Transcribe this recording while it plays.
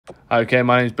Okay,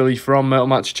 my name is Billy from Metal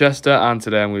Manchester, and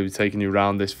today I'm going to be taking you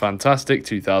around this fantastic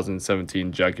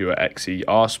 2017 Jaguar XE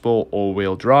R-Sport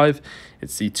all-wheel drive.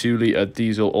 It's the 2-litre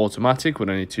diesel automatic with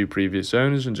only 2 previous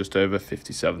owners and just over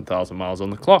 57,000 miles on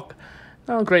the clock.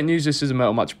 Now, great news, this is a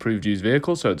Metal Match approved used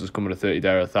vehicle, so it does come with a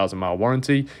 30-day or 1,000-mile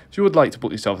warranty. If you would like to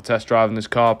book yourself a test drive in this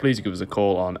car, please give us a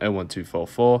call on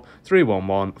 01244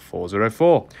 311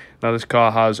 404. Now, this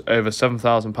car has over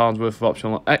 £7,000 worth of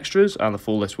optional extras, and the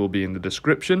full list will be in the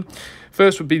description.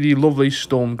 First would be the lovely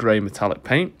Storm Grey metallic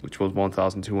paint, which was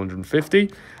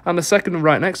 £1,250, and the second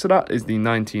right next to that is the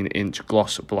 19-inch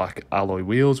gloss black alloy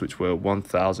wheels, which were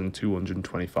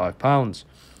 £1,225.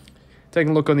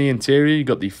 Taking a look on the interior, you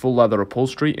got the full leather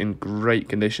upholstery in great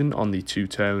condition on the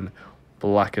two-tone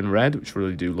black and red, which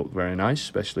really do look very nice,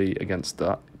 especially against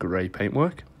that grey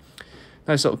paintwork.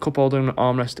 Nice little cup holder and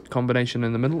armrest combination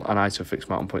in the middle, and ISOFIX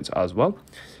mounting points as well.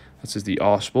 This is the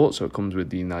R-Sport, so it comes with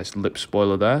the nice lip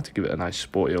spoiler there to give it a nice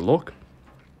sportier look.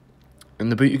 In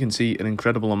the boot, you can see an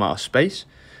incredible amount of space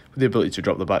with the ability to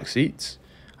drop the back seats.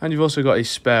 And you've also got a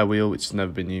spare wheel, which has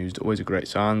never been used. Always a great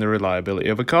sign, the reliability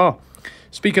of a car.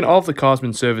 Speaking of, the car's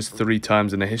been serviced 3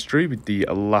 times in the history, with the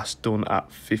last done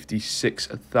at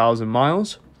 56,000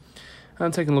 miles.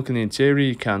 And taking a look in the interior,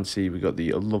 you can see we've got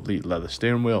the lovely leather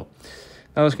steering wheel.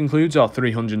 Now, this concludes our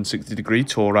 360-degree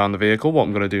tour around the vehicle. What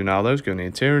I'm going to do now, though, is go in the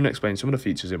interior and explain some of the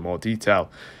features in more detail.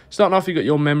 Starting off, you've got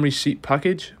your memory seat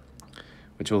package,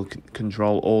 which will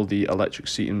control all the electric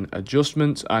seating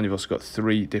adjustments, and you've also got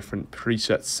 3 different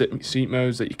preset seat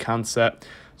modes that you can set.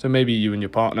 So maybe you and your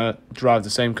partner drive the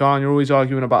same car and you're always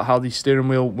arguing about how the steering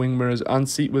wheel, wing mirrors and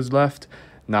seat was left.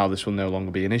 Now this will no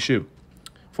longer be an issue.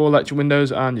 4 electric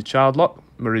windows and your child lock,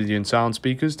 Meridian sound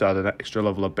speakers to add an extra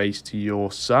level of bass to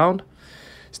your sound.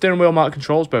 Steering wheel mount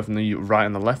controls both on the right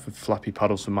and the left with flappy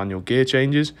paddles for manual gear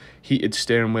changes, heated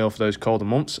steering wheel for those colder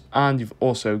months, and you've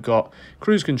also got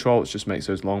cruise control, which just makes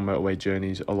those long motorway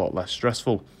journeys a lot less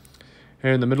stressful.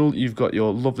 Here in the middle, you've got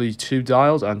your lovely 2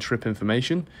 dials and trip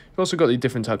information. You've also got the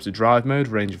different types of drive mode,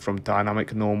 ranging from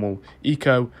dynamic, normal,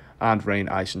 eco, and rain,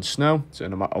 ice, and snow. So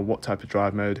no matter what type of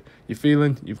drive mode you're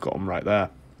feeling, you've got them right there.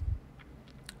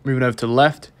 Moving over to the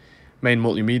left, main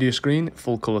multimedia screen,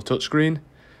 full colour touchscreen,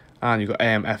 and you've got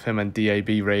AM, FM, and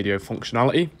DAB radio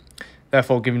functionality.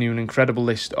 Therefore, giving you an incredible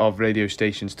list of radio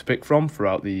stations to pick from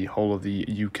throughout the whole of the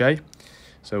UK.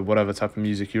 So whatever type of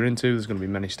music you're into, there's going to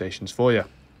be many stations for you.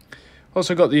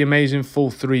 Also got the amazing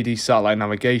full 3D satellite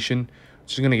navigation,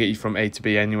 which is going to get you from A to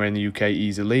B anywhere in the UK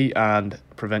easily and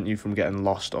prevent you from getting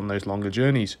lost on those longer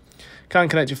journeys. Can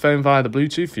connect your phone via the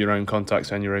Bluetooth for your own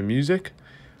contacts and your own music.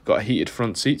 Got heated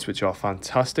front seats, which are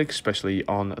fantastic, especially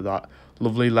on that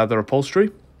lovely leather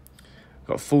upholstery.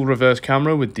 Got full reverse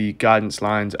camera with the guidance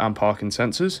lines and parking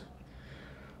sensors.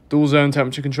 Dual zone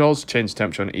temperature controls to change the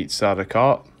temperature on each side of the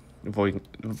car,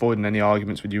 avoiding any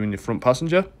arguments with you and your front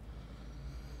passenger.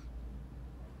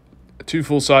 2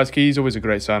 full-size keys, always a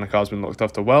great sign a car's been looked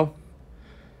after well.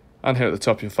 And here at the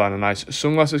top you'll find a nice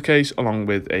sunglasses case along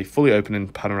with a fully opening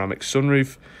panoramic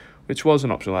sunroof, which was an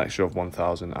optional extra of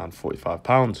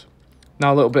 £1,045.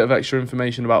 Now a little bit of extra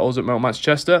information about us at Metal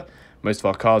Manchester. Most of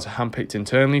our cars are handpicked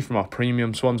internally from our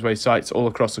premium Swansway sites all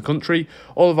across the country.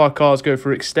 All of our cars go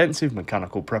through extensive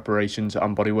mechanical preparations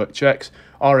and bodywork checks.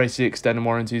 RAC extended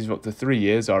warranties of up to 3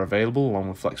 years are available along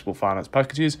with flexible finance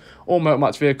packages. All Metal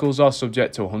Match vehicles are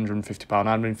subject to a £150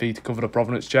 admin fee to cover the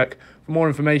provenance check. For more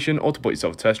information or to book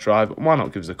yourself a test drive, why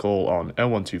not give us a call on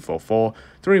 01244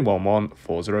 311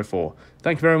 404.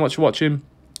 Thank you very much for watching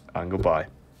and goodbye.